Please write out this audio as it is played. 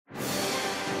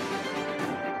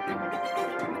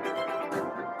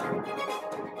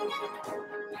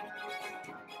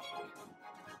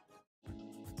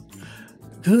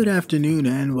Good afternoon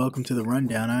and welcome to the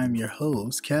Rundown. I'm your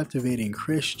host, Captivating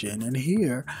Christian, and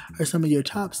here are some of your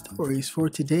top stories for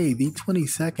today, the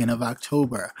 22nd of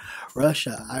October.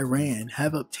 Russia, Iran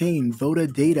have obtained voter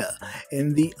data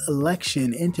in the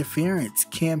election interference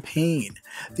campaign.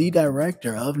 The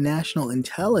director of National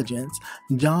Intelligence,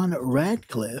 John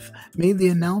Ratcliffe, made the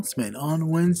announcement on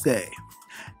Wednesday.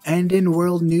 And in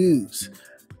world news,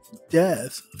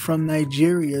 deaths from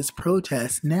Nigeria's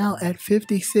protests now at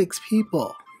 56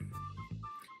 people.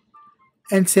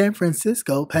 And San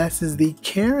Francisco passes the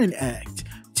CAREN Act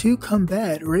to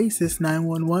combat racist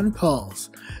 911 calls.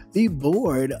 The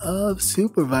Board of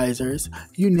Supervisors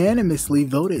unanimously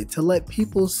voted to let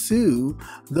people sue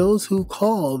those who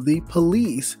call the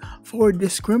police for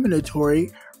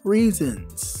discriminatory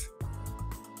reasons.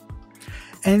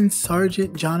 And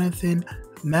Sergeant Jonathan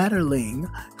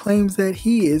Mattingly claims that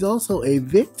he is also a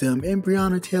victim in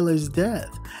Breonna Taylor's death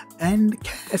and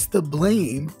casts the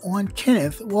blame on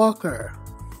Kenneth Walker.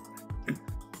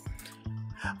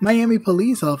 Miami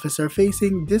police officer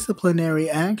facing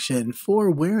disciplinary action for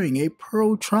wearing a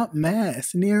pro-Trump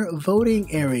mask near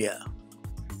voting area.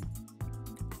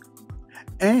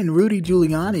 And Rudy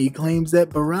Giuliani claims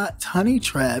that Borat's honey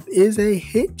trap is a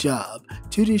hit job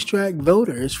to distract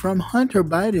voters from Hunter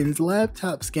Biden's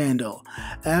laptop scandal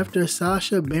after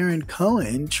Sacha Baron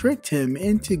Cohen tricked him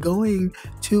into going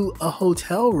to a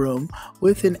hotel room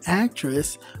with an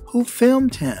actress who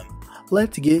filmed him.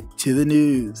 Let's get to the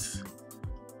news.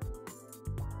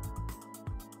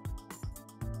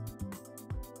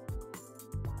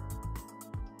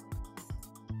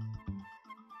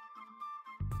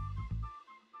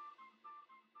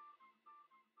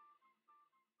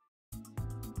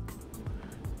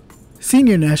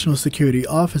 Senior national security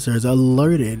officers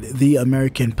alerted the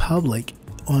American public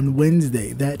on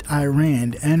Wednesday that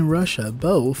Iran and Russia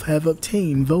both have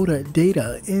obtained voter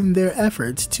data in their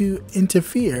efforts to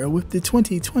interfere with the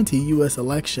 2020 U.S.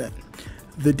 election.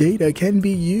 The data can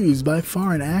be used by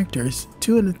foreign actors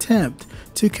to an attempt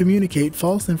to communicate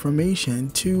false information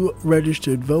to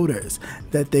registered voters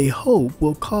that they hope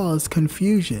will cause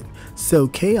confusion, sow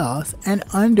chaos, and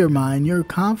undermine your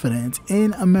confidence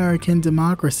in American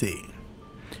democracy.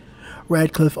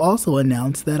 Ratcliffe also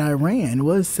announced that Iran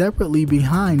was separately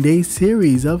behind a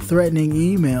series of threatening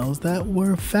emails that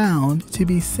were found to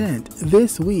be sent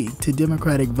this week to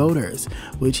Democratic voters,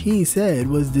 which he said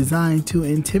was designed to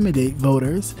intimidate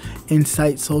voters,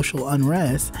 incite social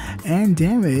unrest, and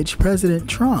damage President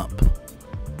Trump.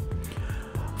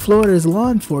 Florida's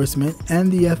law enforcement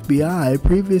and the FBI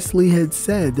previously had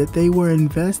said that they were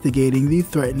investigating the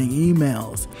threatening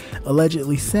emails,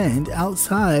 allegedly sent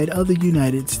outside of the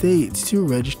United States to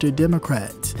registered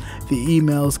Democrats. The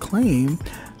emails claim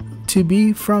to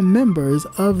be from members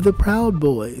of the Proud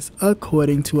Boys,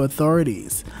 according to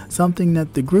authorities, something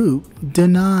that the group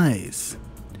denies.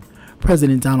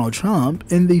 President Donald Trump,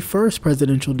 in the first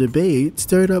presidential debate,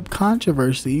 stirred up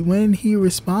controversy when he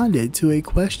responded to a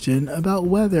question about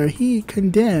whether he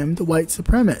condemned white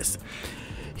supremacists.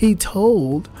 He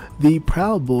told the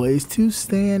Proud Boys to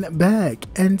stand back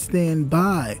and stand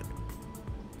by.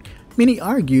 Many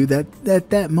argue that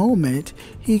at that moment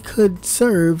he could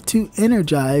serve to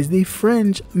energize the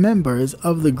fringe members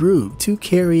of the group to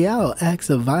carry out acts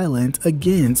of violence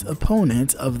against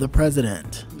opponents of the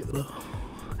president.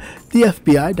 The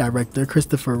FBI Director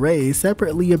Christopher Wray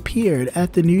separately appeared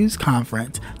at the news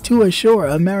conference to assure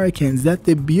Americans that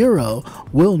the Bureau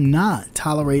will not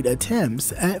tolerate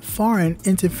attempts at foreign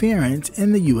interference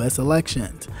in the U.S.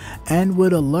 elections and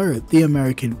would alert the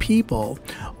American people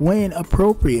when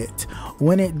appropriate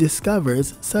when it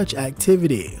discovers such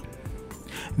activity.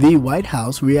 The White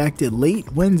House reacted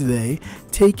late Wednesday,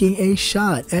 taking a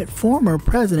shot at former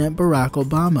President Barack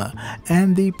Obama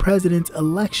and the president's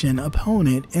election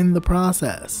opponent in the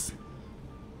process.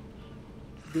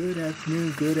 Good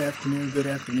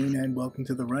afternoon, and welcome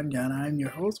to the Rundown. I'm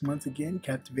your host, once again,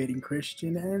 Captivating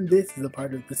Christian, and this is a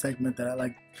part of the segment that I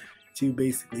like to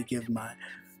basically give my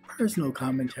personal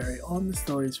commentary on the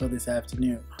stories for this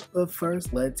afternoon. But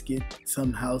first, let's get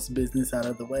some house business out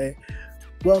of the way.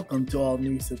 Welcome to all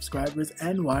new subscribers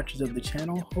and watchers of the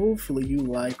channel. Hopefully you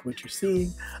like what you're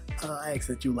seeing. I ask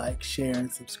that you like, share,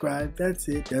 and subscribe. That's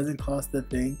it. Doesn't cost a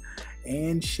thing.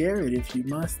 And share it if you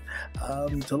must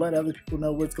to let other people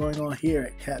know what's going on here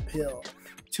at Cap Hill.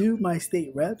 To my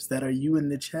state reps that are you in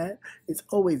the chat, it's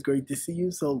always great to see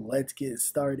you, so let's get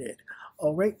started.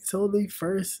 Alright, so the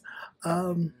first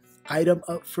item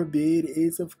up for bid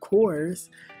is, of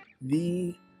course,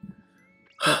 the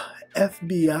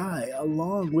FBI,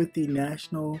 along with the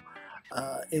National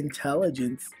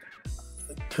Intelligence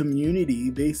community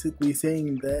basically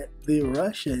saying that the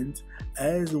Russians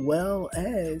as well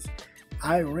as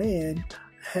Iran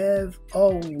have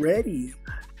already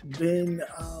been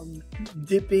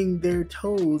dipping their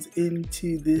toes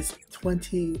into this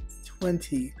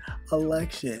 2020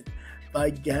 election by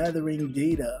gathering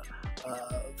data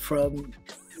from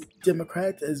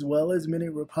Democrats as well as many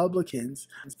Republicans,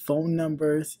 phone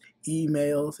numbers,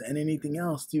 emails, and anything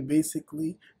else to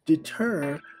basically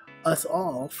deter us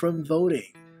all from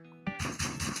voting.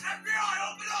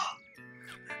 FBI, open up!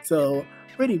 So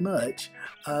pretty much,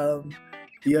 the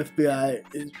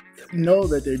FBI know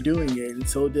that they're doing it, and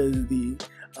so does the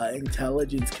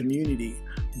intelligence community.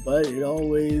 But it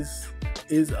always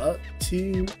is up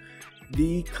to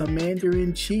the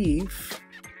commander-in-chief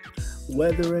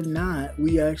whether or not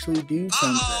we actually do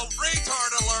something. Uh-oh,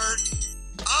 retard alert!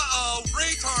 Uh-oh,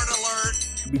 retard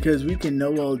alert! Because we can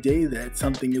know all day that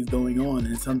something is going on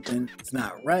and something's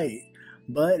not right,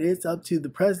 but it's up to the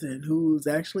president, who's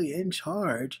actually in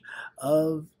charge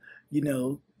of,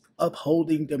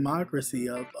 upholding democracy,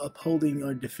 of upholding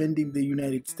or defending the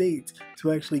United States,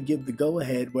 to actually give the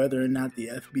go-ahead whether or not the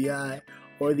FBI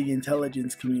or the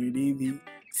intelligence community, the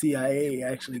CIA,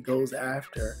 actually goes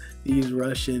after these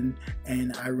Russian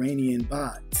and Iranian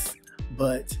bots.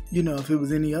 But, if it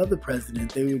was any other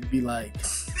president, they would be like,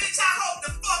 bitch, I hope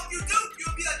the fuck you do.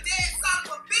 You'll be a dead son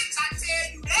of a bitch, I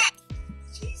tell you that.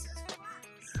 Jesus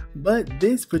Christ. But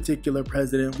this particular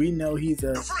president, we know he's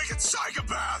a freaking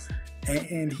psychopath.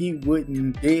 And he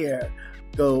wouldn't dare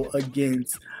go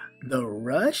against the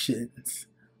Russians.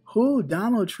 Who?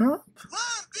 Donald Trump?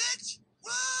 Run, bitch!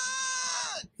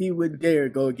 Run! He would dare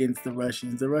go against the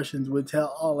Russians. The Russians would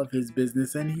tell all of his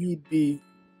business and he'd be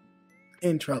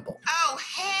in trouble. Oh,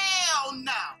 hell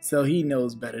no! So he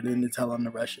knows better than to tell on the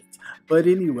Russians. But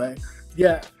anyway,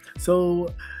 yeah,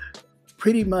 so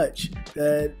pretty much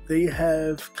that they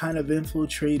have kind of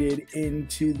infiltrated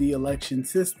into the election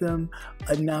system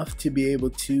enough to be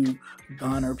able to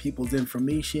garner people's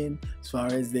information as far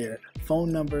as their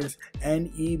phone numbers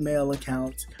and email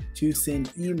accounts, to send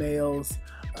emails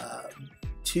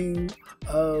to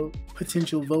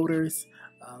potential voters,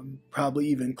 probably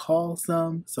even call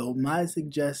some. So my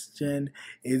suggestion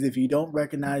is, if you don't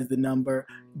recognize the number,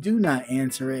 do not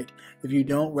answer it. If you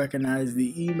don't recognize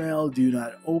the email, do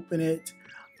not open it.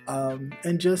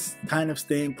 And just kind of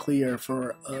staying clear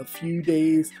for a few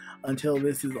days until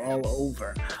this is all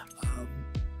over.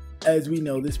 As we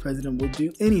know, this president will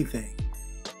do anything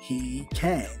he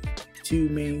can to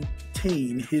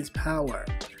maintain his power.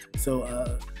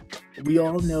 So we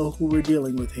all know who we're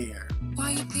dealing with here.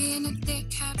 Why you being a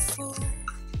dickhead for?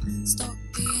 Stop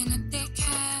being a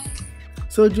dickhead.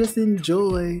 So just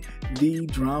enjoy the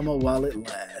drama while it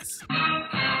lasts.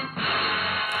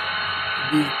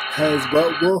 Because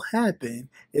what will happen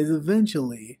is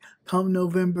eventually, come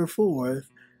November 4th,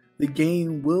 the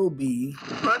game will be...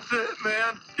 That's it,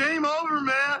 man. Game over,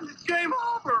 man. It's game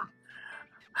over.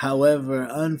 However,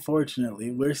 unfortunately,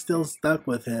 we're still stuck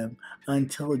with him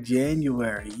until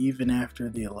January, even after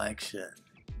the election.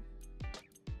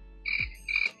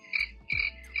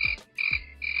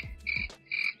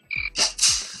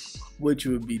 Which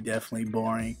would be definitely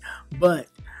boring. But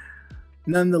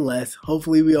nonetheless,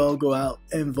 hopefully we all go out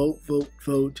and vote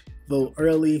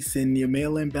early, send your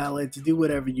mail-in ballots, do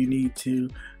whatever you need to,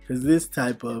 because this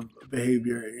type of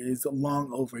behavior is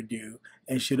long overdue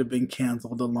and should have been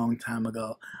canceled a long time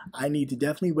ago. I need to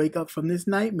definitely wake up from this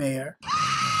nightmare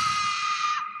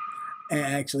and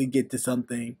actually get to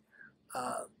something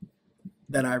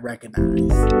that I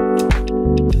recognize.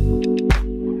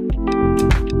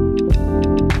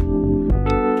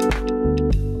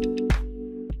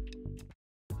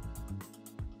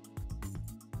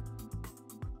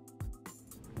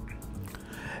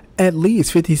 At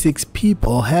least 56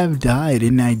 people have died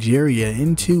in Nigeria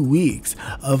in 2 weeks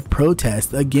of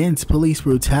protests against police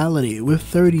brutality, with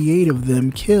 38 of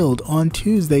them killed on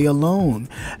Tuesday alone,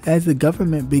 as the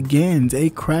government begins a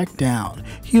crackdown.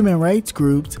 Human rights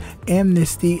groups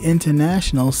Amnesty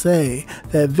International say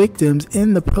that victims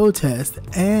in the protest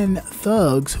and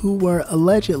thugs who were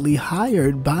allegedly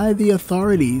hired by the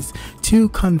authorities to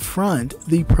confront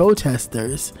the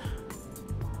protesters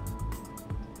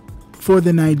for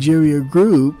the Nigeria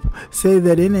group say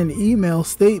that in an email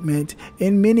statement,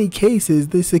 in many cases,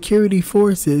 the security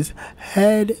forces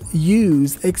had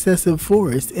used excessive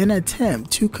force in an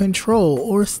attempt to control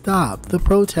or stop the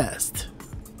protest.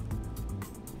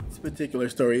 This particular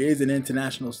story is an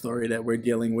international story that we're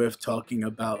dealing with, talking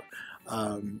about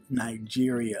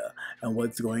Nigeria and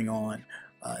what's going on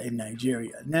in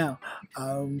Nigeria. Now,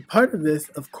 part of this,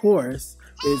 of course,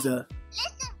 is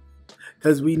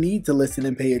because we need to listen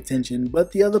and pay attention.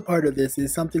 But the other part of this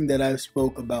is something that I've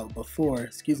spoke about before.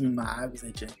 Excuse me, my eye was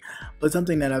itching. But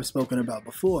something that I've spoken about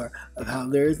before, of how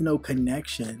there is no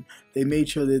connection. They made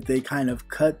sure that they kind of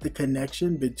cut the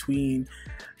connection between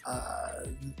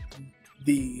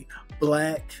the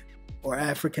Black or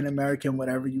African American,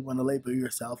 whatever you want to label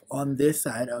yourself, on this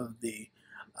side of the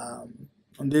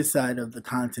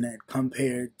continent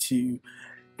compared to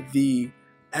the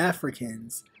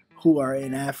Africans who are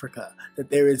in Africa.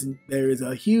 That there is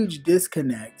a huge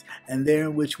disconnect, and there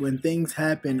in which when things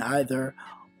happen either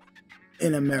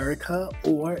in America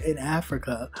or in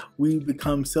Africa, we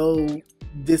become so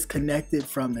disconnected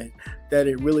from it that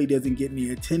it really doesn't get any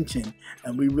attention,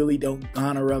 and we really don't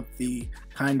honor up the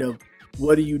kind of,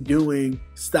 what are you doing?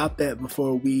 Stop that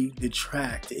before we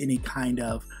detract any kind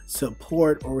of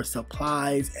support or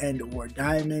supplies and or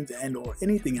diamonds and or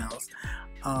anything else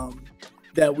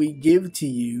that we give to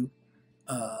you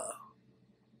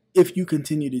if you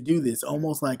continue to do this.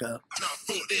 Almost like a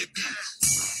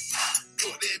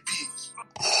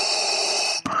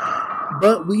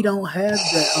but we don't have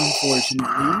that,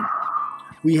 unfortunately.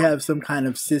 We have some kind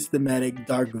of systematic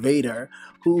Darth Vader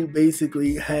who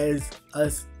basically has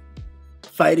us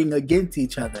fighting against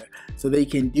each other, so they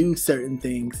can do certain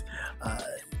things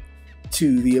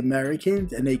to the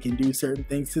Americans, and they can do certain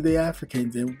things to the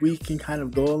Africans, and we can kind of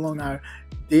go along our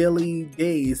daily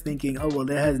days thinking, oh well,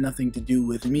 that has nothing to do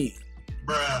with me.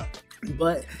 Bruh.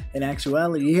 But in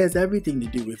actuality, it has everything to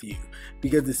do with you,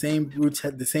 because the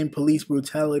same police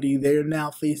brutality they're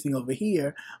now facing over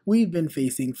here, we've been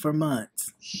facing for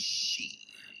months,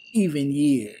 even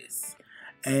years.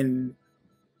 And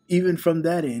even from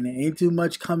that end, it ain't too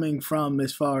much coming from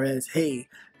as far as, hey,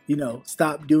 you know,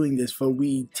 stop doing this, for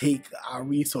we take our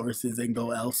resources and go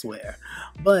elsewhere.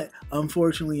 But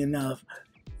unfortunately enough,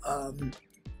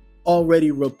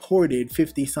 already reported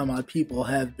 50 some odd people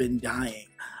have been dying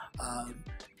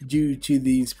due to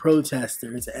these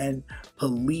protesters, and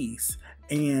police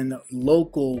and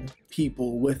local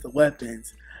people with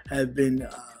weapons have been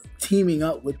teaming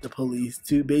up with the police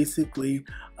to basically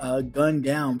gun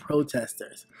down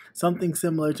protesters. Something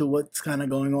similar to what's kind of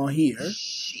going on here,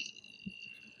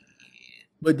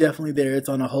 but definitely there it's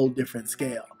on a whole different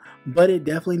scale. But it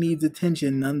definitely needs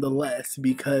attention nonetheless,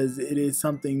 because it is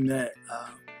something that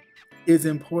is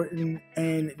important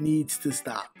and needs to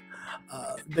stop.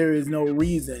 There is no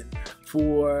reason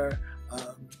for,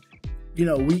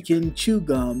 we can chew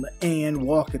gum and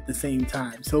walk at the same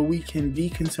time. So we can be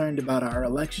concerned about our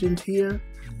elections here.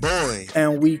 Boy.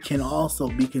 And we can also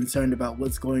be concerned about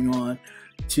what's going on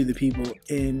to the people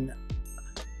in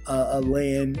a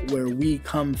land where we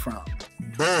come from.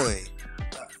 Boy.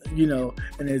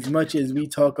 And as much as we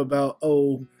talk about,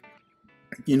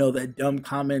 that dumb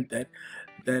comment that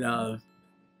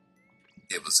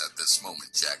it was at this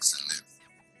moment Jackson knew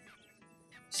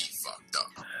he fucked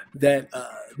up. That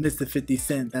Mr. 50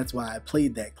 Cent, that's why I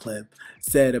played that clip,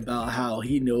 said about how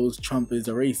he knows Trump is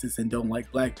a racist and don't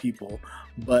like black people,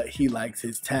 but he likes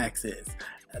his taxes.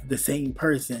 The same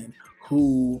person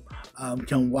who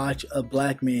can watch a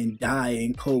black man die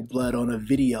in cold blood on a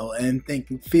video and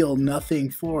feel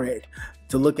nothing for it,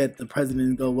 to look at the president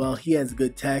and go, well, he has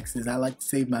good taxes, I like to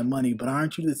save my money. But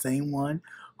aren't you the same one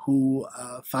who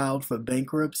filed for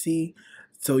bankruptcy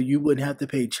so you wouldn't have to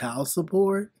pay child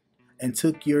support, and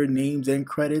took your names and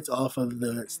credits off of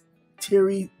the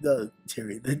TV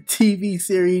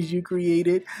series you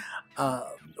created,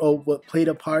 or what played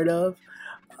a part of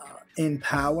in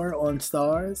Power on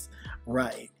Stars?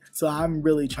 Right. So I'm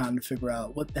really trying to figure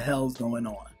out what the hell's going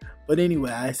on. But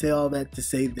anyway, I say all that to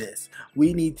say this.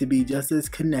 We need to be just as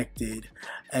connected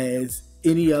as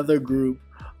any other group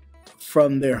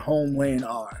from their homeland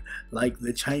are. Like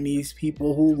the Chinese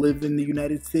people who live in the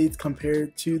United States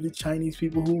compared to the Chinese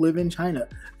people who live in China.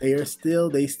 They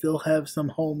still have some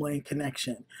homeland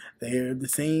connection. They're the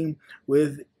same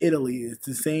with Italy. It's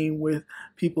the same with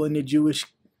people in the Jewish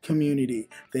community.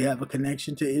 They have a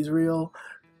connection to Israel.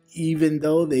 Even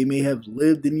though they may have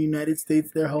lived in the United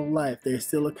States their whole life, there's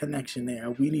still a connection there.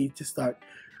 We need to start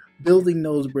building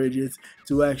those bridges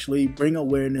to actually bring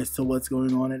awareness to what's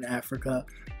going on in Africa,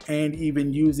 and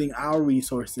even using our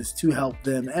resources to help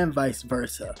them, and vice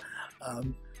versa,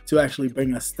 to actually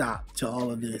bring a stop to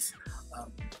all of this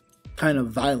kind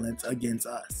of violence against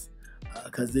us,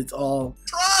 because it's all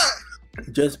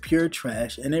just pure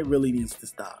trash, and it really needs to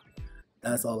stop.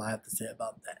 That's all I have to say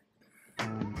about that.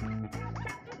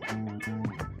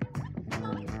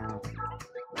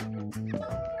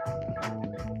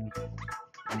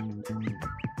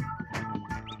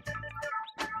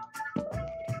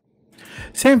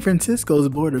 San Francisco's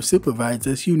Board of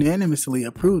Supervisors unanimously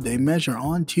approved a measure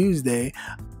on Tuesday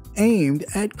aimed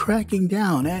at cracking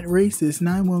down at racist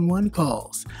 911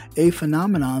 calls, a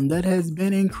phenomenon that has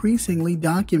been increasingly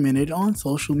documented on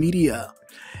social media.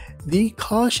 The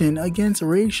Caution Against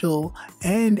Racial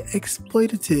and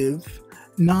Exploitative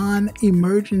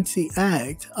Non-Emergency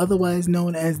Act, otherwise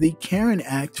known as the CAREN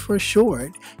Act for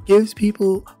short, gives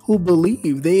people who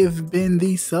believe they have been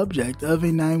the subject of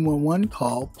a 911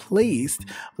 call placed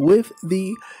with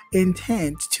the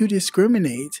intent to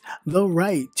discriminate the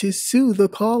right to sue the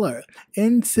caller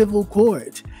in civil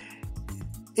court.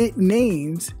 It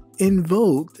names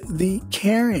invoked the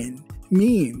CAREN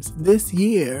memes this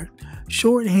year,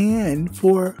 shorthand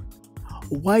for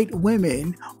white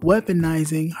women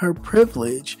weaponizing her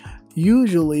privilege,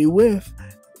 usually with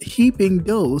heaping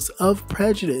dose of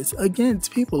prejudice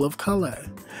against people of color.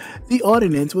 The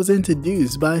ordinance was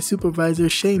introduced by Supervisor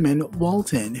Shaman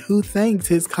Walton, who thanked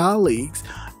his colleagues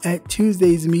at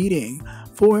Tuesday's meeting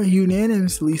for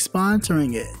unanimously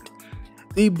sponsoring it.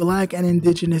 The Black and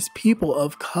Indigenous people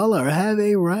of color have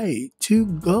a right to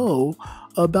go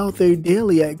about their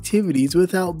daily activities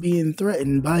without being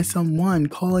threatened by someone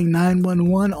calling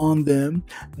 911 on them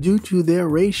due to their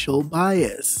racial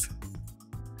bias.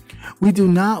 We do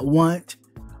not want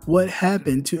what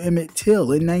happened to Emmett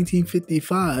Till in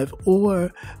 1955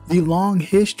 or the long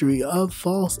history of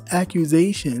false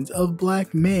accusations of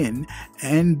black men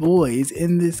and boys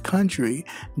in this country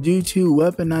due to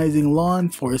weaponizing law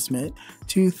enforcement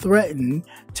to threaten,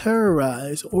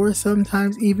 terrorize, or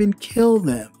sometimes even kill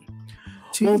them.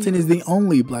 Walton is the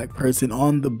only black person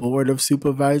on the Board of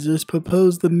Supervisors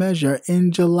proposed the measure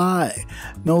in July,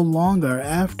 no longer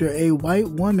after a white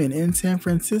woman in San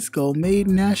Francisco made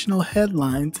national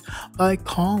headlines by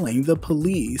calling the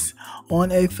police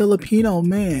on a Filipino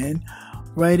man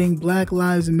writing Black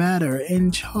Lives Matter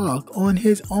in chalk on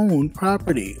his own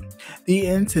property. The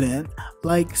incident,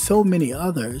 like so many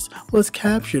others, was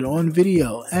captured on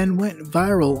video and went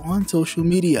viral on social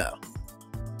media.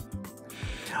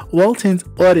 Walton's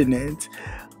ordinance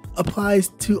applies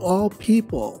to all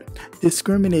people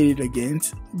discriminated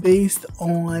against based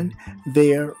on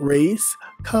their race,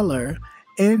 color,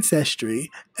 ancestry,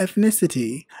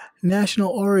 ethnicity,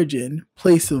 national origin,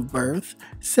 place of birth,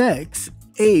 sex,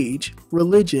 age,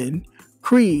 religion,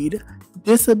 creed,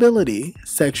 disability,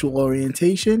 sexual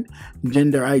orientation,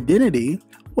 gender identity,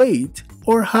 weight,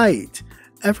 or height.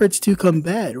 Efforts to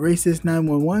combat racist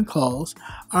 911 calls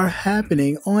are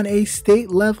happening on a state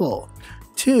level.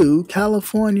 2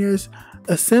 California's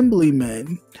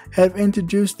assemblymen have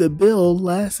introduced a bill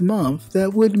last month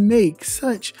that would make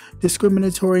such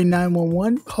discriminatory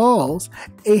 911 calls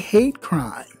a hate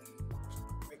crime.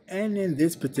 And in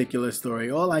this particular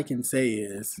story, all I can say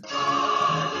is,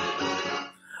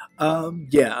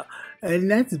 and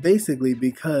that's basically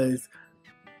because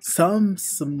some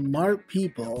smart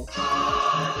people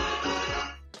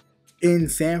in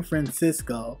San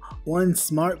Francisco, one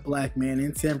smart black man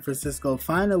in San Francisco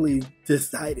finally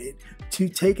decided to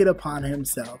take it upon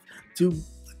himself to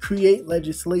create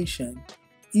legislation,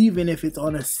 even if it's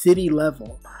on a city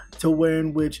level, to where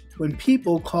in which when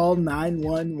people call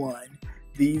 911,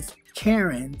 these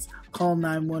Karens call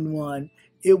 911,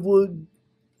 it would,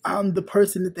 the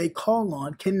person that they call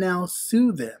on can now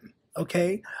sue them,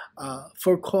 okay,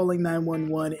 for calling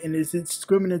 911 in a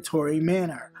discriminatory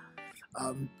manner.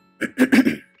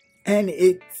 And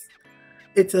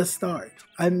it's a start.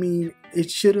 I mean, it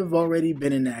should have already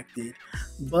been enacted,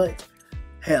 but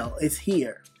hell, it's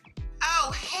here.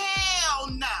 Oh, hell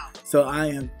no! So I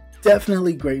am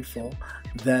definitely grateful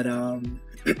that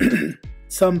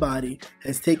somebody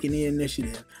has taken the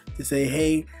initiative to say,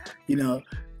 hey,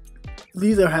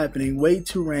 these are happening way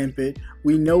too rampant.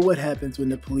 We know what happens when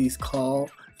the police call.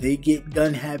 They get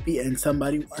gun happy and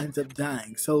somebody ends up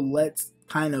dying. So let's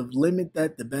kind of limit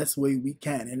that the best way we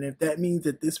can. And if that means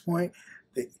at this point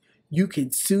that you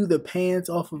can sue the pants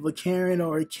off of a Karen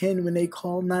or a Ken when they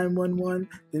call 911,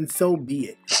 then so be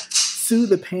it. Sue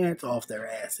the pants off their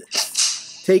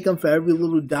asses. Take them for every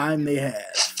little dime they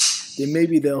have. Then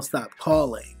maybe they'll stop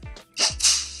calling.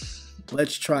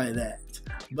 Let's try that.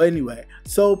 But anyway,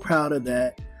 so proud of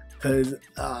that because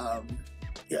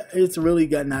it's really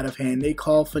gotten out of hand. They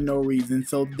call for no reason.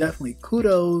 So definitely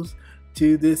kudos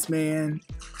to this man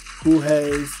who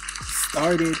has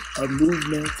started a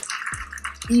movement,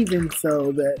 even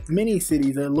so that many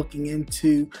cities are looking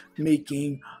into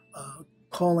making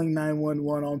calling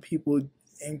 911 on people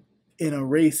in a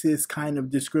racist kind of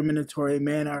discriminatory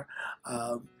manner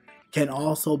can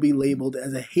also be labeled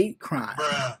as a hate crime.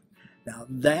 Bruh. Now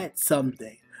that's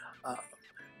something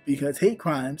because hate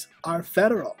crimes are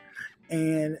federal.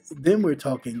 And then we're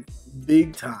talking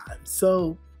big time.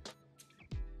 So,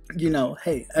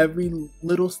 hey, every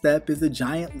little step is a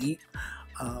giant leap.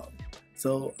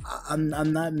 So I'm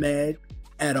not mad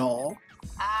at all.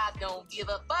 I don't give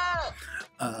a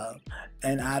fuck.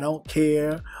 And I don't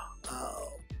care,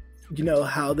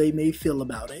 how they may feel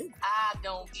about it. I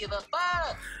don't give a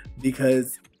fuck.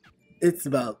 Because it's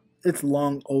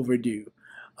long overdue.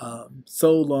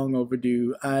 So long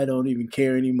overdue. I don't even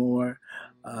care anymore.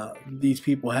 These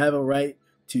people have a right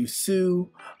to sue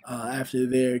after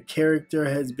their character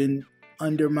has been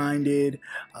undermined.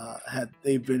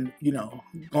 They've been,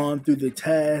 gone through the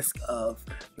task of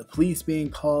the police being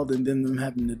called and then them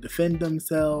having to defend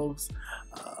themselves.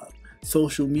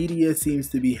 Social media seems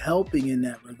to be helping in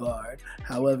that regard.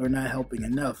 However, not helping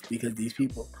enough, because these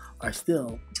people are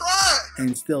still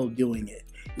doing it.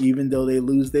 Even though they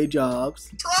lose their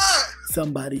jobs,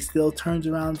 somebody still turns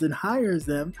around and hires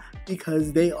them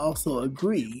because they also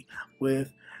agree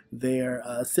with their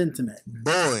sentiment.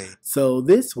 Boy. So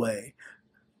this way,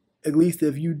 at least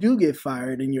if you do get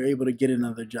fired and you're able to get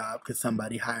another job because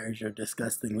somebody hires your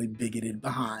disgustingly bigoted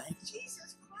behind,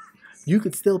 you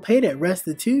could still pay that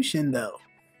restitution though.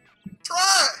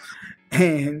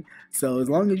 And so as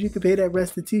long as you can pay that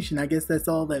restitution, I guess that's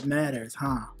all that matters,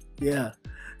 huh? Yeah.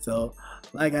 So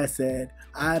like I said,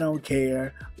 I don't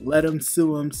care. Let them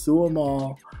sue them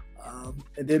all.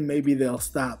 And then maybe they'll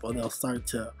stop, or they'll start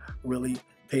to really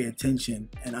pay attention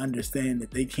and understand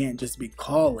that they can't just be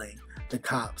calling the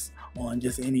cops on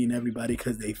just any and everybody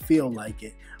because they feel like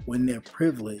it, when their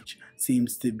privilege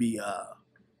seems to be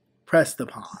pressed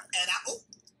upon.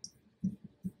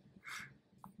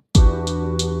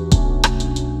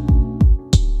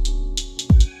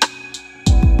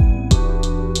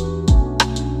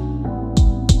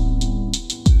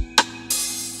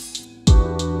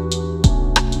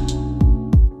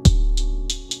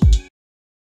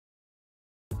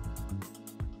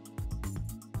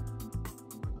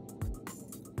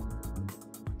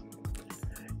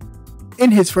 In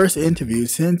his first interview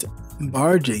since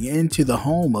barging into the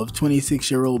home of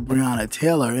 26-year-old Breonna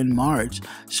Taylor in March,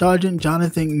 Sergeant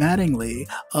Jonathan Mattingly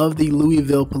of the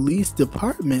Louisville Police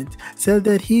Department said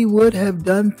that he would have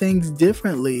done things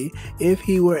differently if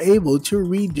he were able to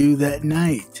redo that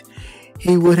night.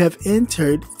 He would have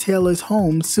entered Taylor's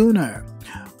home sooner.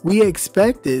 We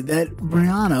expected that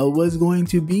Breonna was going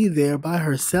to be there by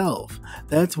herself.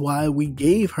 That's why we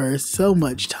gave her so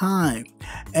much time.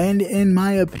 And in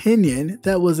my opinion,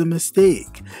 that was a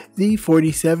mistake. The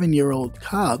 47-year-old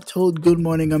cop told Good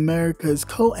Morning America's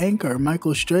co-anchor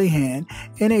Michael Strahan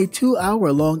in a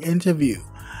 2-hour-long interview.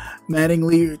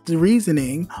 Mattingly's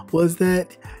reasoning was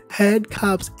that had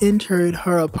cops entered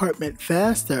her apartment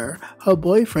faster, her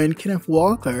boyfriend Kenneth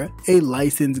Walker, a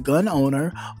licensed gun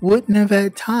owner, wouldn't have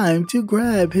had time to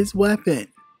grab his weapon.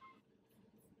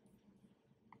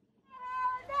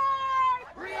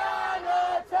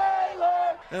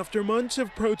 After months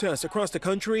of protests across the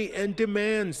country and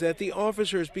demands that the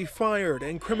officers be fired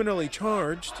and criminally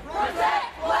charged,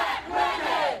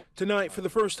 tonight, for the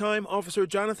first time, Officer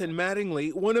Jonathan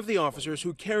Mattingly, one of the officers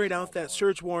who carried out that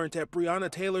search warrant at Breonna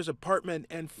Taylor's apartment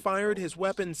and fired his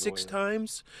weapon 6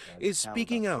 times, is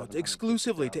speaking out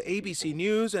exclusively to ABC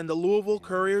News and the Louisville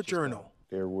Courier-Journal.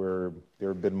 There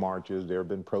have been marches, there have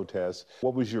been protests.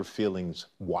 What was your feelings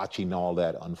watching all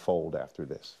that unfold after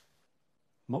this?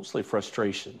 Mostly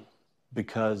frustration,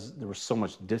 because there was so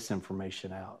much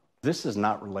disinformation out. This is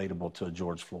not relatable to a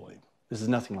George Floyd. This is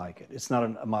nothing like it. It's not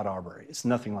an Ahmaud Arbery. It's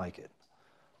nothing like it.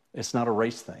 It's not a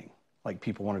race thing like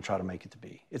people want to try to make it to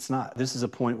be. It's not. This is a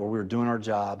point where we were doing our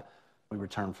job, we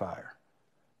return fire.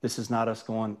 This is not us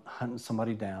going hunting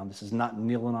somebody down. This is not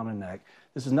kneeling on a neck.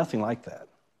 This is nothing like that.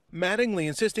 Mattingly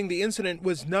insisting the incident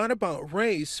was not about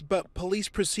race, but police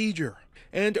procedure.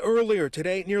 And earlier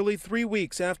today, nearly 3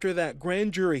 weeks after that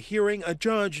grand jury hearing, a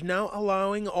judge now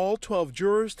allowing all 12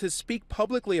 jurors to speak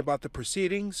publicly about the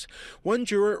proceedings. One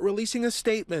juror releasing a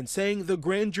statement saying the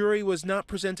grand jury was not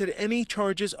presented any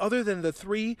charges other than the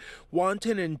 3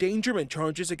 wanton endangerment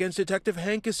charges against Detective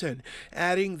Hankison,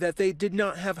 adding that they did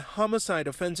not have homicide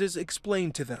offenses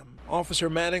explained to them. Officer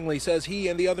Mattingly says he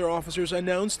and the other officers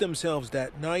announced themselves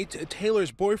that night.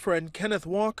 Taylor's boyfriend, Kenneth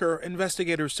Walker,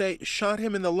 investigators say, shot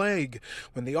him in the leg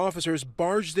when the officers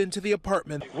barged into the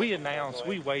apartment. We announced,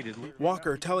 we waited.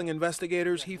 Walker telling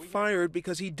investigators he fired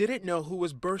because he didn't know who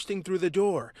was bursting through the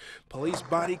door. Police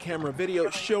body camera video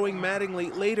showing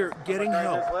Mattingly later getting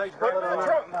help.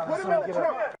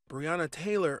 Breonna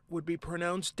Taylor would be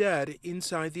pronounced dead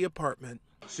inside the apartment.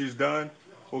 She's done.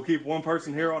 We'll keep one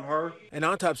person here on her. An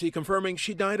autopsy confirming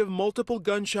she died of multiple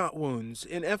gunshot wounds.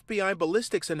 An FBI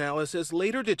ballistics analysis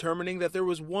later determining that there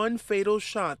was one fatal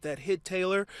shot that hit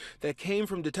Taylor that came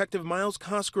from Detective Miles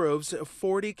Cosgrove's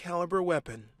 .40 caliber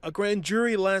weapon. A grand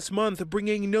jury last month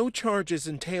bringing no charges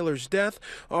in Taylor's death.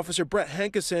 Officer Brett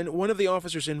Hankerson, one of the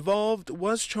officers involved,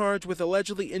 was charged with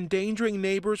allegedly endangering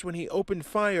neighbors when he opened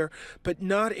fire, but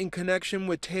not in connection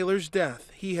with Taylor's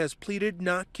death. He has pleaded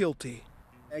not guilty.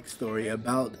 Next story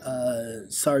about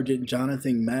Sergeant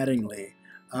Jonathan Mattingly.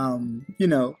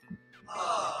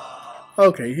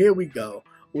 Okay, here we go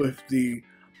with the,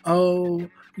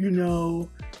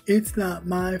 it's not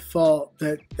my fault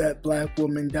that that black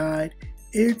woman died.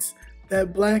 It's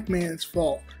that black man's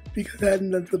fault, because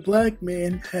the black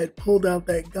man had pulled out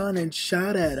that gun and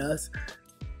shot at us,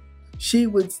 she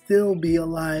would still be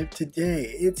alive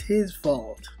today. It's his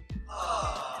fault.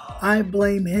 I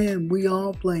blame him. We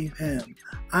all blame him.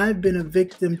 I've been a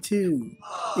victim too.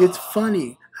 It's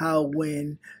funny how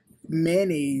when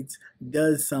mayonnaise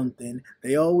does something,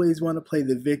 they always want to play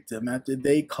the victim after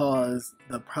they cause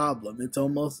the problem. It's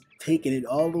almost taking it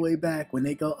all the way back when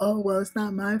they go, oh, well, it's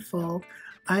not my fault.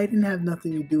 I didn't have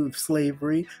nothing to do with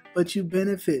slavery, but you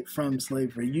benefit from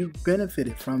slavery. You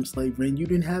benefited from slavery and you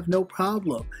didn't have no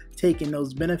problem taking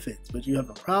those benefits, but you have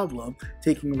a problem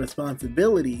taking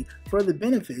responsibility for the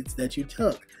benefits that you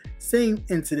took. Same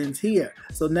incidents here.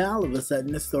 So now all of a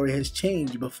sudden the story has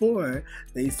changed. Before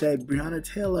they said Breonna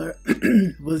Taylor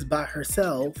was by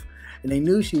herself, and they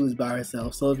knew she was by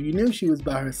herself. So if you knew she was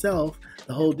by herself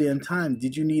the whole damn time,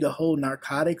 did you need a whole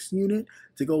narcotics unit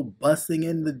to go busting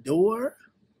in the door?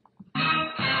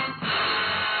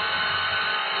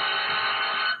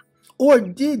 Or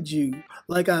did you,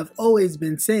 like I've always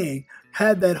been saying,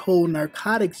 have that whole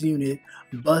narcotics unit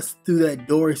bust through that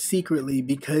door secretly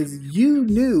because you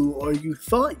knew, or you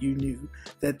thought you knew,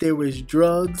 that there was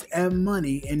drugs and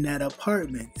money in that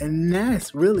apartment, and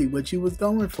that's really what you was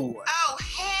going for? Oh,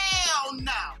 hell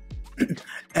no!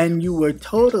 And you were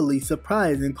totally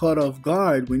surprised and caught off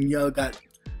guard when y'all got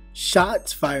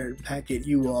shots fired back at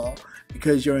you all,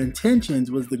 because your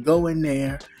intentions was to go in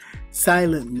there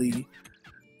silently,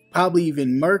 probably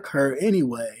even murk her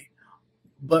anyway,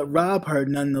 but rob her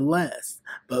nonetheless.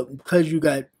 But because you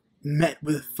got met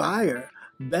with fire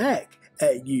back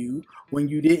at you when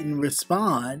you didn't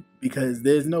respond, because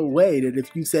there's no way that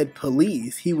if you said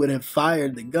police, he would have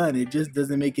fired the gun. It just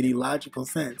doesn't make any logical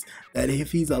sense that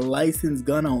if he's a licensed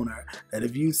gun owner, that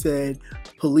if you said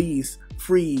police,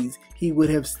 freeze, he would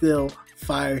have still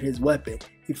fired his weapon.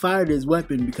 He fired his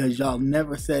weapon because y'all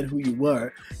never said who you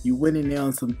were. You went in there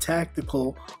on some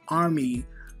tactical army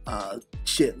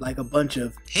shit, like a bunch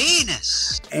of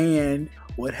Penis! And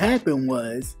what happened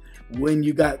was, when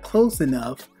you got close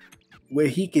enough where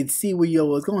he could see where y'all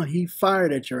was going, he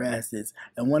fired at your asses,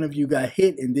 and one of you got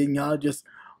hit, and then y'all just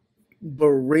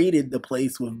berated the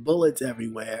place with bullets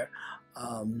everywhere,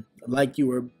 like you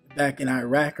were back in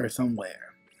Iraq or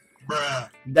somewhere. Bruh.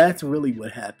 That's really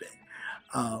what happened.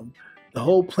 The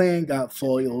whole plan got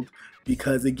foiled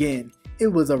because, again, it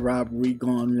was a robbery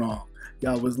gone wrong.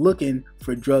 Y'all was looking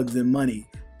for drugs and money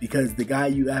because the guy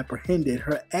you apprehended,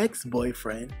 her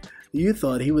ex-boyfriend, you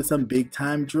thought he was some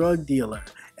big-time drug dealer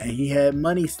and he had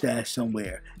money stashed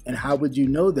somewhere. And how would you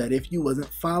know that if you wasn't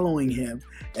following him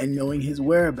and knowing his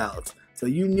whereabouts? So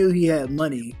you knew he had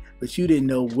money, but you didn't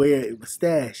know where it was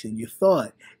stashed, and you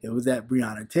thought it was at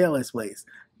Breonna Taylor's place.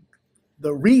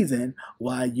 The reason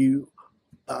why you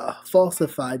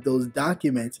falsified those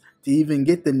documents to even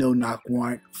get the no-knock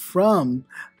warrant from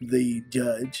the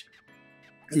judge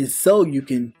is so you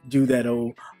can do that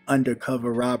old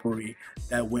undercover robbery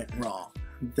that went wrong.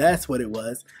 That's what it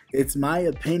was. It's my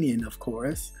opinion, of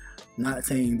course. Not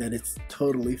saying that it's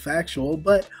totally factual,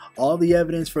 but all the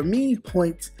evidence for me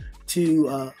points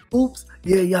to, oops,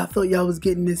 yeah, y'all thought y'all was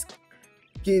getting this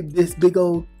big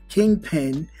old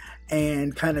kingpin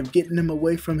and kind of getting him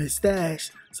away from his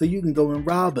stash so you can go and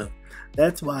rob him.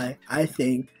 That's why I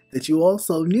think that you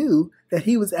also knew that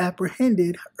he was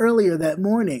apprehended earlier that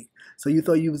morning. So you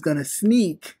thought you was going to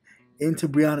sneak into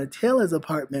Breonna Taylor's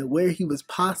apartment where he was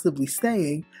possibly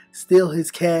staying, steal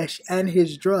his cash and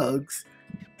his drugs,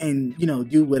 and,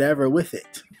 do whatever with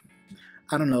it.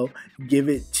 I don't know, give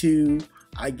it to,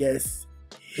 I guess,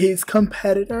 his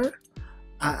competitor?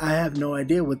 I have no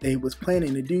idea what they was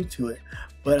planning to do to it.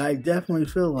 But I definitely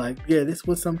feel like, yeah, this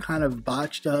was some kind of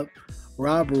botched up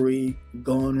robbery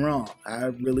going wrong. I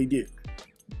really do.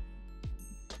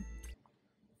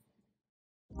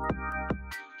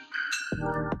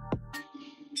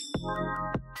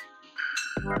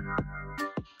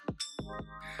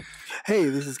 Hey,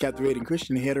 this is Captivating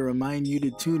Christian here to remind you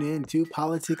to tune in to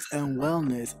Politics and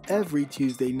Wellness every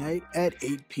Tuesday night at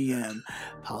 8 p.m.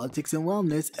 Politics and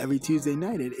Wellness every Tuesday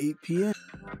night at 8 p.m.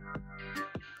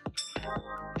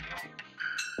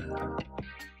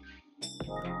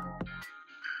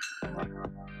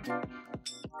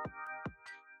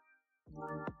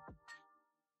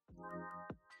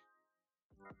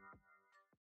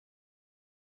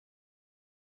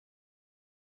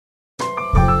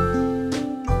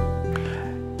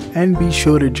 And be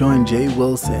sure to join Jay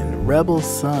Wilson, Rebel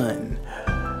Son,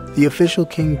 The Official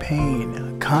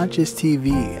Kingpin, Conscious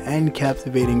TV, and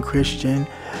Captivating Christian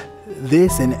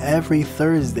this and every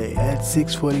Thursday at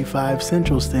 6:45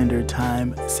 Central Standard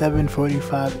Time,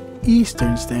 7:45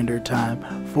 Eastern Standard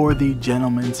Time for the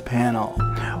Gentleman's Panel,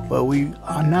 where we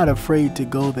are not afraid to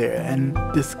go there and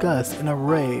discuss an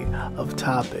array of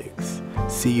topics.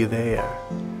 See you there.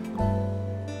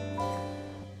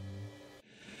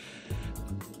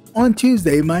 On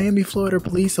Tuesday, Miami, Florida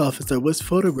police officer was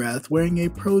photographed wearing a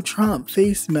pro-Trump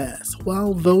face mask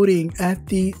while voting at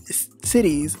the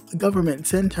city's government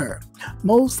center.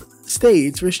 Most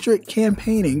states restrict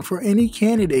campaigning for any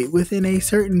candidate within a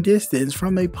certain distance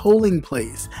from a polling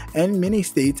place, and many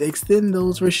states extend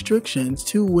those restrictions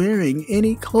to wearing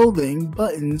any clothing,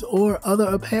 buttons, or other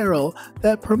apparel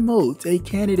that promotes a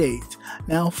candidate.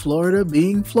 Now, Florida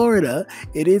being Florida,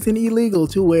 it isn't illegal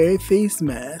to wear a face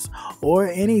mask or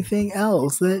anything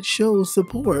else that shows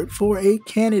support for a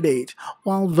candidate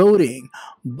while voting,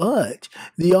 but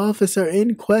the officer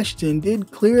in question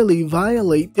did clearly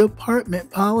violate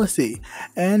department policy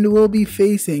and will be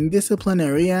facing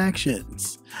disciplinary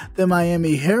actions. The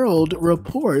Miami Herald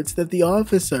reports that the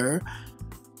officer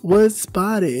was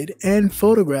spotted and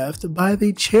photographed by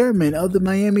the chairman of the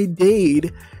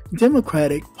Miami-Dade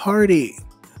Democratic Party.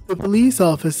 The police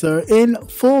officer in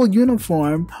full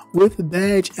uniform with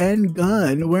badge and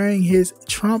gun, wearing his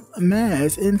Trump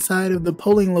mask inside of the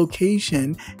polling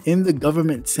location in the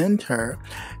government center,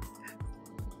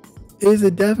 is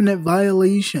a definite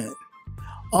violation.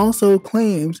 Also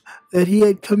claims that he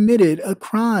had committed a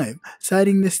crime,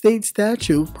 citing the state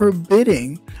statute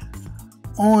forbidding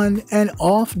on and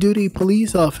off-duty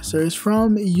police officers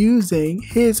from using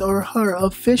his or her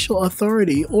official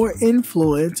authority or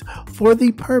influence for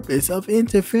the purpose of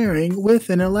interfering with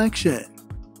an election.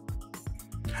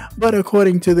 But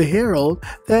according to the Herald,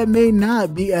 that may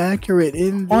not be accurate.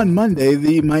 On Monday,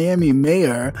 the Miami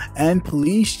mayor and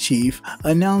police chief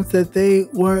announced that they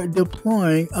were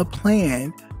deploying a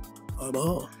plan.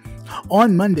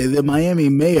 On Monday, the Miami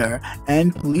mayor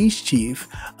and police chief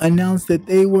announced that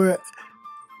they were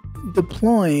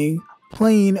deploying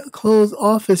plain-clothes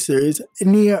officers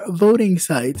near voting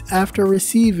sites after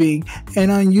receiving an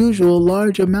unusual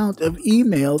large amount of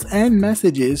emails and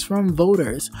messages from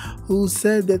voters who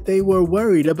said that they were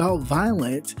worried about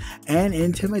violence and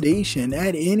intimidation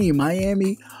at any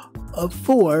Miami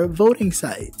 4 voting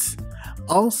sites.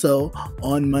 Also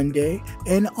on Monday,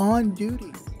 an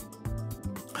on-duty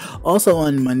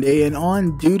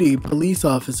police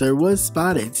officer was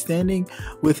spotted standing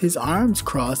with his arms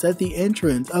crossed at the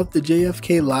entrance of the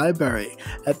JFK Library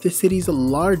at the city's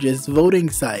largest voting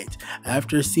site.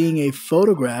 After seeing a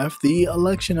photograph, the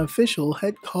election official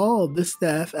had called the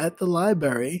staff at the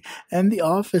library and the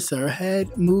officer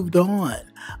had moved on.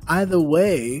 Either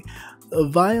way,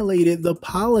 violated the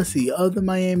policy of the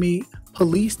Miami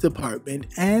Police Department,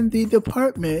 and the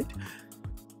department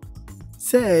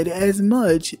said as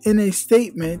much in a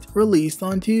statement released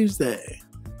on Tuesday.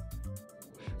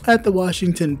 At the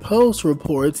Washington Post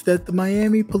reports that the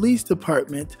Miami Police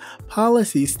Department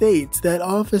policy states that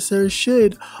officers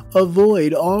should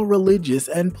avoid all religious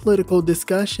and political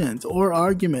discussions or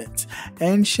arguments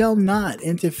and shall not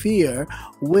interfere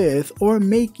with or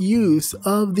make use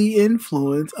of the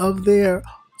influence of their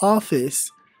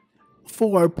office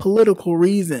for political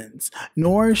reasons,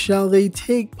 nor shall they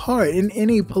take part in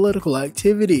any political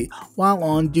activity while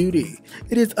on duty.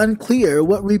 It is unclear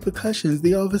what repercussions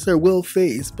the officer will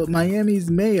face, but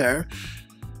Miami's mayor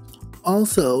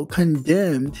also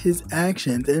condemned his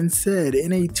actions and said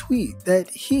in a tweet that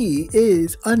he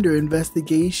is under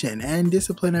investigation and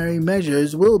disciplinary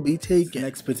measures will be taken.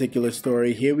 Next particular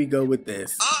story, here we go with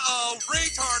this. Uh-oh,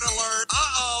 retard alert!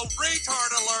 Uh-oh,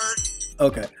 retard alert!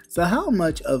 Okay, so how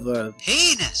much of a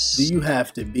Penis do you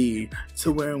have to be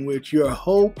to where in which you're a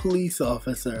whole police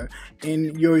officer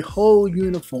in your whole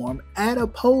uniform at a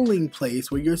polling place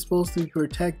where you're supposed to be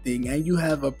protecting, and you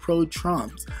have a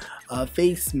pro-Trump's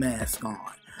face mask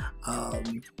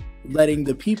on, letting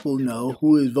the people know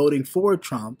who is voting for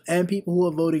Trump and people who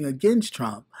are voting against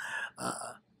Trump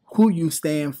who you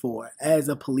stand for as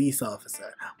a police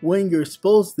officer when you're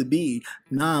supposed to be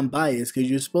non-biased, because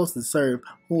you're supposed to serve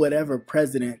whatever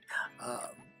president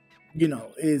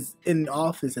is in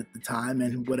office at the time,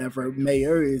 and whatever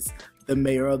mayor is the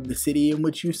mayor of the city in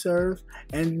which you serve,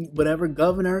 and whatever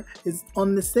governor is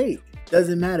on the state.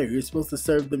 Doesn't matter. You're supposed to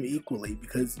serve them equally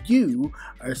because you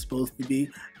are supposed to be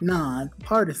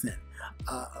non-partisan.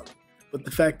 But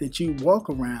the fact that you walk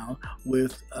around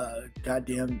with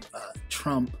goddamn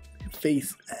Trump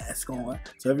face mask on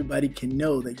so everybody can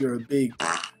know that you're a big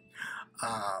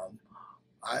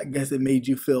I guess it made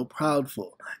you feel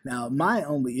proudful. Now, my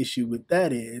only issue with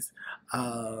that is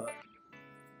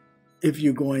if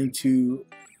you're going to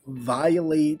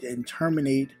violate and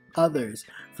terminate others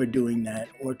for doing that,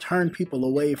 or turn people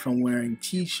away from wearing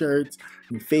t-shirts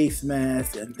and face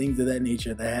masks and things of that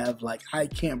nature that have like I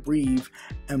Can't Breathe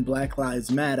and Black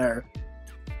Lives Matter,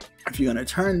 if you're going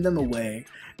to turn them away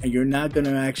and you're not going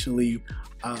to actually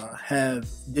have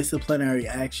disciplinary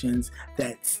actions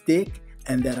that stick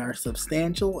and that are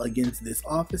substantial against this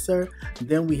officer,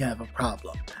 then we have a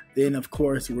problem. Then, of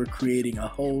course, we're creating a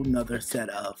whole nother set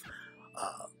of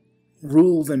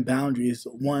rules and boundaries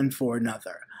one for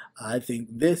another. I think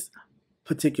this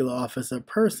particular officer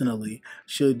personally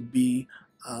should be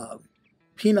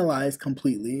penalized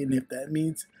completely, and if that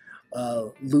means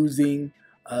losing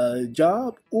a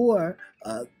job or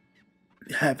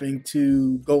having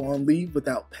to go on leave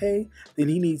without pay, then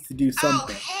he needs to do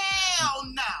something. Oh, hell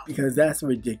no! Because that's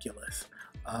ridiculous.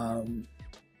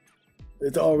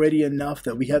 It's already enough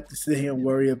that we have to sit here and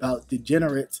worry about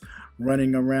degenerates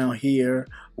running around here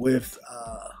with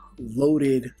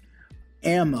loaded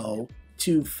ammo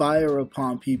to fire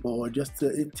upon people or just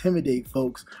to intimidate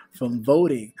folks from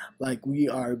voting, like we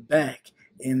are back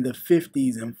in the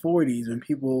 50s and 40s when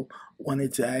people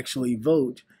wanted to actually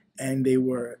vote and they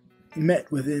were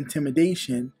met with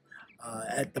intimidation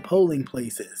at the polling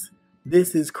places.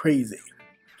 This is crazy.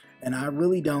 And I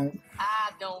really don't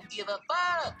give a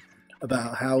fuck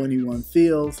about how anyone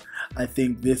feels. I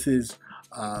think this is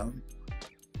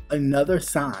another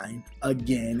sign,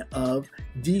 again, of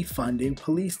defunding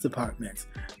police departments,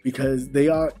 because they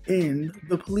are in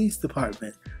the police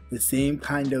department. The same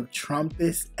kind of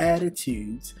Trumpist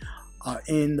attitudes are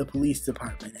in the police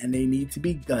department, and they need to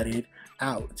be gutted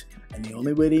out. And the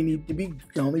only way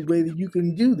that you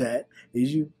can do that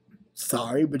is you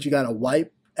gotta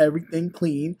wipe everything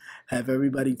clean, have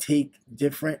everybody take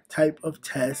different type of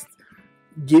tests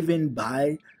given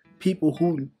by people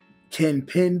who can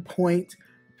pinpoint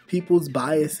people's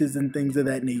biases and things of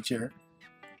that nature,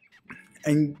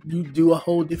 and you do a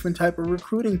whole different type of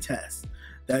recruiting test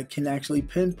that can actually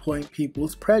pinpoint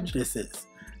people's prejudices,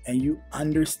 and you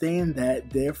understand that,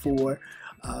 therefore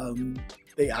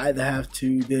they either have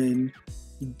to then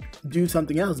do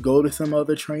something else, go to some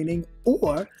other training,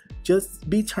 or just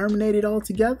be terminated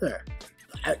altogether.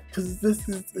 Because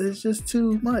it's just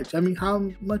too much. I mean,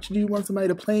 how much do you want somebody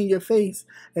to play in your face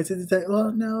and to say,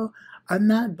 well, no, I'm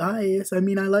not biased. I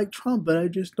mean, I like Trump, but I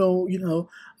just don't,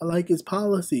 I like his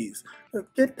policies.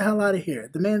 Get the hell out of here.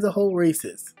 The man's a whole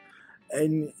racist.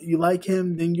 And you like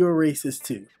him, then you're a racist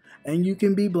too. And you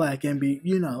can be black and be,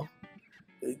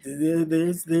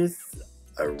 there's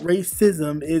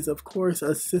racism is, of course,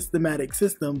 a systematic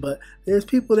system, but there's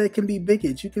people that can be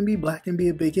bigots. You can be black and be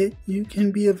a bigot. You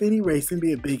can be of any race and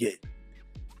be a bigot.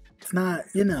 It's not,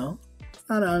 it's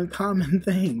not an uncommon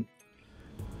thing.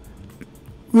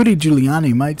 Rudy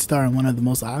Giuliani might star in one of the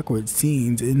most awkward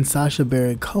scenes in Sacha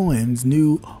Baron Cohen's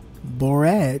new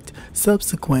Borat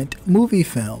subsequent movie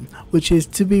film, which is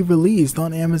to be released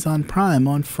on Amazon Prime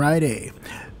on Friday.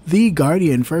 The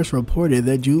Guardian first reported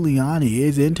that Giuliani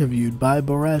is interviewed by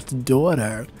Borat's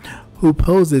daughter, who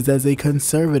poses as a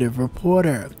conservative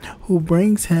reporter, who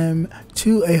brings him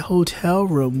to a hotel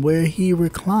room where he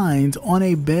reclines on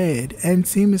a bed and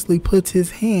seamlessly puts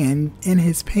his hand in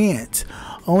his pants,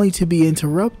 only to be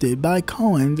interrupted by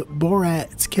Cohen's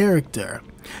Borat's character.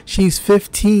 "She's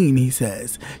 15, he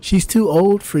says. "She's too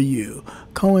old for you."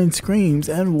 Cohen screams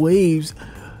and waves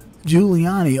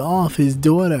Giuliani off his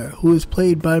daughter, who is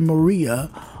played by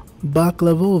Maria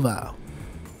Baklavova.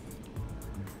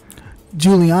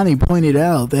 Giuliani pointed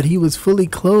out that he was fully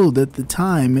clothed at the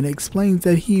time and explains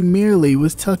that he merely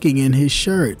was tucking in his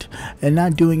shirt and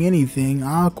not doing anything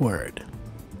awkward.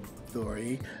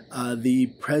 The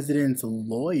president's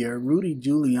lawyer, Rudy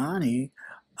Giuliani,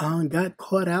 got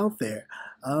caught out there.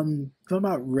 Talking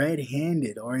about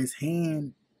red-handed, or his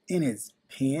hand in his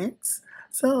pants.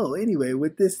 So anyway,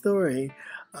 with this story,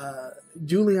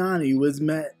 Giuliani was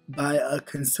met by a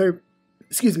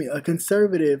a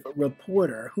conservative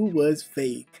reporter who was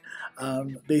fake,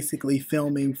 basically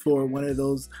filming for one of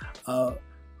those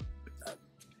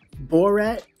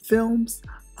Borat films.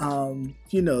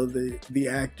 The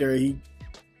actor, he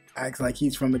acts like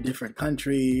he's from a different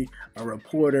country, a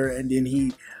reporter, and then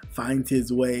he finds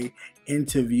his way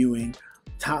interviewing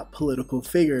top political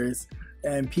figures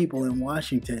and people in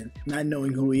Washington, not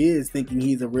knowing who he is, thinking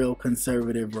he's a real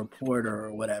conservative reporter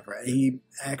or whatever. And he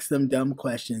asks them dumb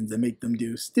questions and make them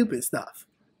do stupid stuff.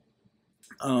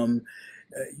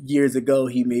 Years ago,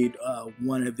 he made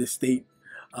one of the state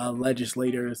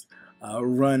legislators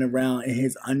run around in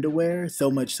his underwear, so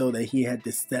much so that he had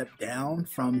to step down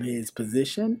from his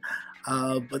position.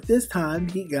 But this time,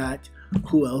 he got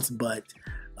who else but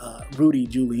Rudy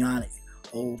Giuliani,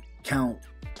 old Count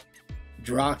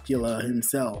Dracula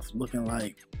himself, looking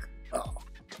like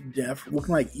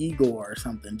looking like Igor or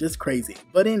something, just crazy.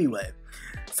 But anyway,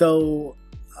 so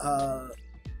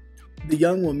the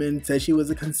young woman said she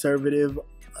was a conservative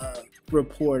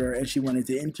reporter and she wanted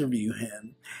to interview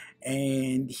him,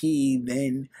 and he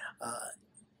then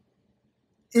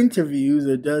interviews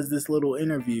or does this little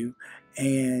interview,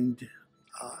 and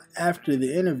after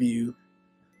the interview,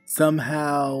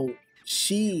 somehow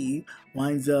she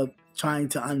winds up trying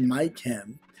to unmic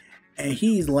him, and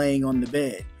he's laying on the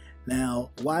bed.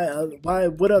 Now,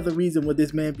 what other reason would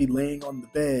this man be laying on the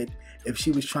bed if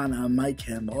she was trying to unmic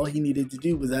him? All he needed to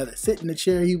do was either sit in the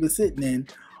chair he was sitting in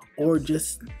or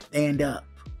just stand up.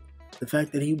 The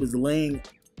fact that he was laying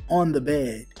on the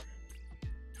bed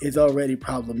is already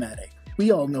problematic.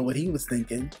 We all know what he was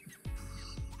thinking.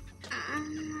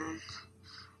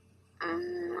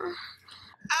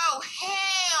 Oh,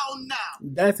 hell no!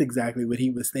 That's exactly what he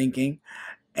was thinking.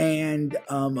 And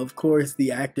of course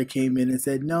the actor came in and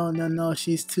said, no,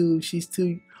 she's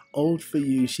too old for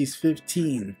you, she's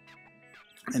 15,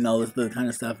 and all this other kind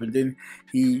of stuff. And then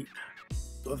he,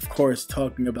 of course,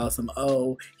 talking about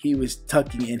he was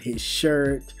tucking in his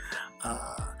shirt,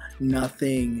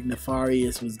 nothing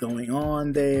nefarious was going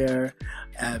on there,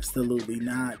 absolutely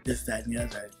not, this, that, and the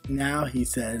other. Now he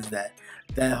says that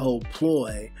whole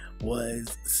ploy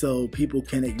was so people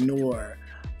can ignore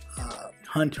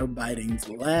Hunter Biden's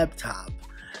laptop,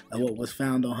 what was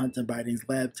found on Hunter Biden's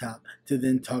laptop, to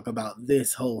then talk about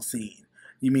this whole scene.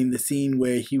 You mean the scene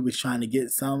where he was trying to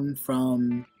get some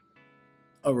from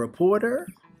a reporter?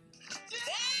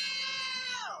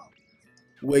 Damn!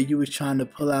 Where you was trying to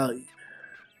pull out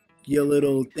your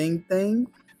little thing?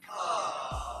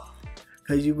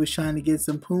 Because you was trying to get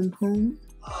some poom?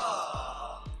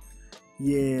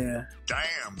 Yeah.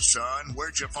 Damn, son,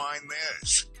 where'd you find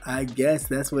this? I guess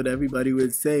that's what everybody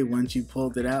would say once you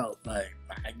pulled it out. Like,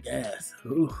 I guess.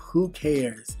 Who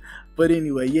cares? But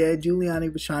anyway, yeah,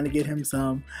 Giuliani was trying to get him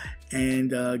some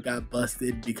and got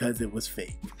busted because it was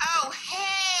fake. Oh,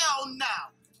 hell no!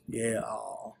 Yeah,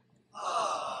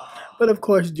 But of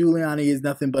course, Giuliani is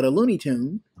nothing but a Looney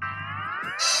Tune.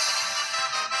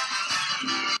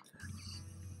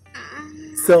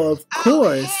 So, of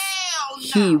course,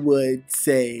 he would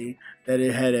say that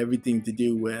it had everything to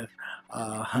do with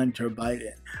Hunter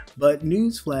Biden. But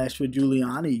newsflash for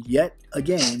Giuliani, yet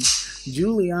again,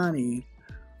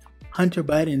 Hunter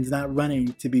Biden's not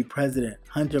running to be president.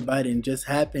 Hunter Biden just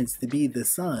happens to be the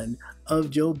son of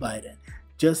Joe Biden.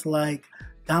 Just like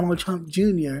Donald Trump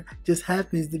Jr. just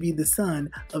happens to be the son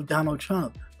of Donald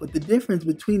Trump. But the difference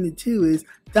between the two is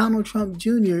Donald Trump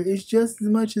Jr. is just as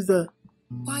much as a...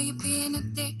 Why you being a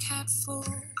dickhead for?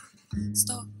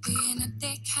 Stop being a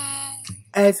dickhead.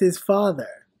 As his father.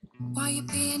 Why you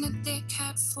being a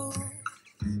dickhead for?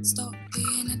 Stop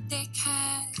being a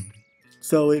dickhead.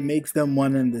 So it makes them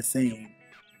one and the same.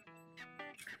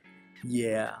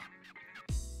 Yeah.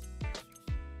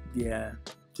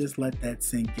 Just let that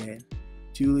sink in.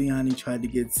 Giuliani tried to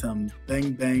get some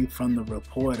bang from the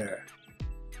reporter.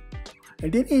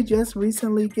 And didn't he just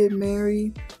recently get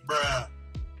married? Bruh.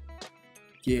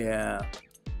 Yeah.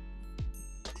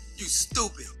 You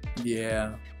stupid.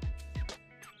 Yeah.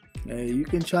 Hey, you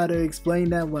can try to explain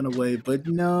that one away, but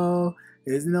no,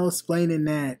 there's no explaining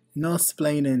that. No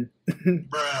explaining.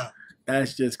 Bruh.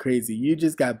 That's just crazy. You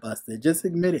just got busted. Just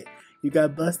admit it. You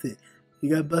got busted. You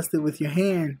got busted with your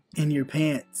hand in your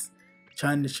pants,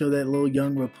 trying to show that little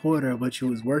young reporter what you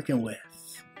was working with.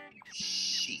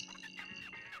 Shit.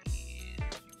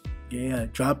 Yeah,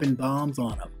 dropping bombs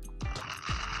on him.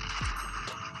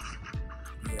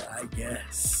 Yeah, I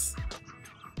guess.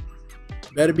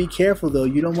 Better be careful though.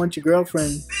 You don't want your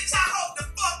girlfriend. Bitch, I hope the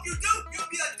fuck you do. You'll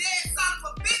be a dead son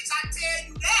of a bitch, I tell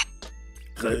you that.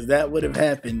 Because that would have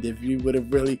happened if you would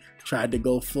have really tried to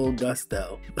go full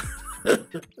gusto.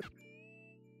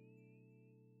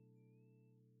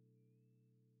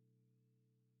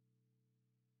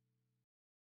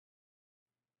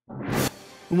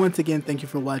 And once again, thank you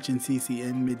for watching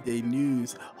CCN Midday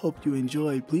News. Hope you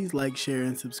enjoyed. Please like, share,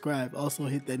 and subscribe. Also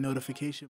hit that notification